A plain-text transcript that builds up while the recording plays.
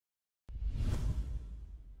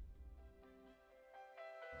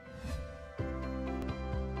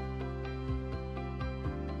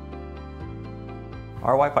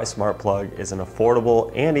Our Wi-Fi Smart Plug is an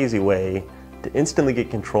affordable and easy way to instantly get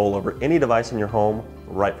control over any device in your home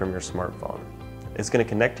right from your smartphone. It's going to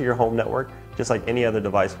connect to your home network just like any other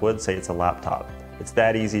device would, say it's a laptop. It's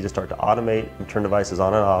that easy to start to automate and turn devices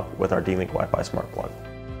on and off with our D-Link Wi-Fi Smart Plug.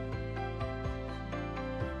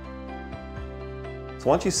 So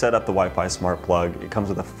once you set up the Wi-Fi Smart Plug, it comes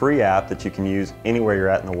with a free app that you can use anywhere you're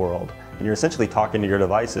at in the world. And you're essentially talking to your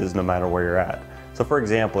devices no matter where you're at. So for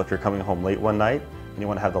example, if you're coming home late one night and you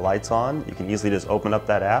want to have the lights on, you can easily just open up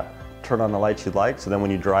that app, turn on the lights you'd like, so then when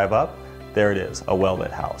you drive up, there it is, a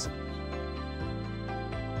well-lit house.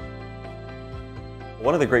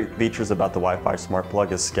 One of the great features about the Wi-Fi Smart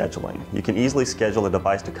Plug is scheduling. You can easily schedule a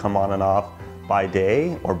device to come on and off by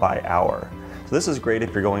day or by hour. So this is great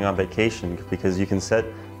if you're going on vacation because you can set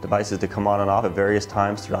devices to come on and off at various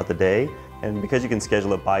times throughout the day, and because you can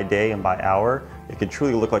schedule it by day and by hour, it can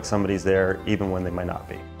truly look like somebody's there even when they might not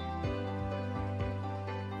be.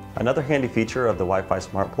 Another handy feature of the Wi-Fi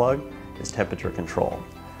Smart Plug is temperature control.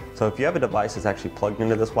 So if you have a device that's actually plugged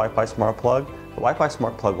into this Wi-Fi Smart Plug, the Wi-Fi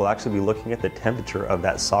Smart Plug will actually be looking at the temperature of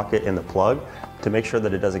that socket in the plug to make sure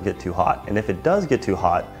that it doesn't get too hot. And if it does get too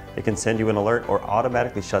hot, it can send you an alert or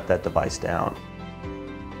automatically shut that device down.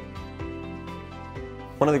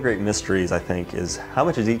 One of the great mysteries, I think, is how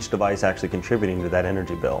much is each device actually contributing to that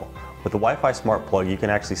energy bill. With the Wi-Fi Smart Plug, you can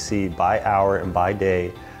actually see by hour and by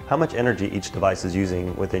day how much energy each device is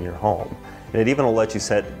using within your home. And it even will let you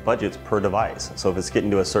set budgets per device. So if it's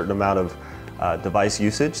getting to a certain amount of device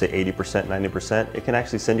usage, say 80%, 90%, it can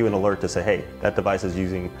actually send you an alert to say, hey, that device is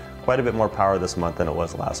using quite a bit more power this month than it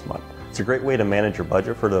was last month. It's a great way to manage your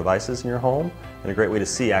budget for the devices in your home and a great way to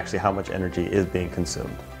see actually how much energy is being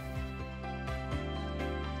consumed.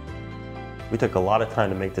 We took a lot of time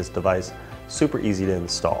to make this device super easy to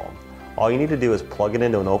install. All you need to do is plug it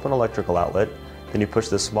into an open electrical outlet, then you push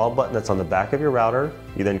this small button that's on the back of your router,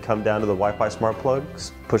 you then come down to the Wi-Fi Smart Plug,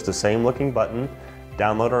 push the same looking button,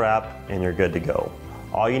 download our app, and you're good to go.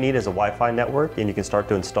 All you need is a Wi-Fi network and you can start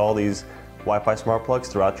to install these Wi-Fi Smart Plugs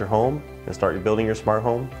throughout your home and start building your smart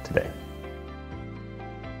home today.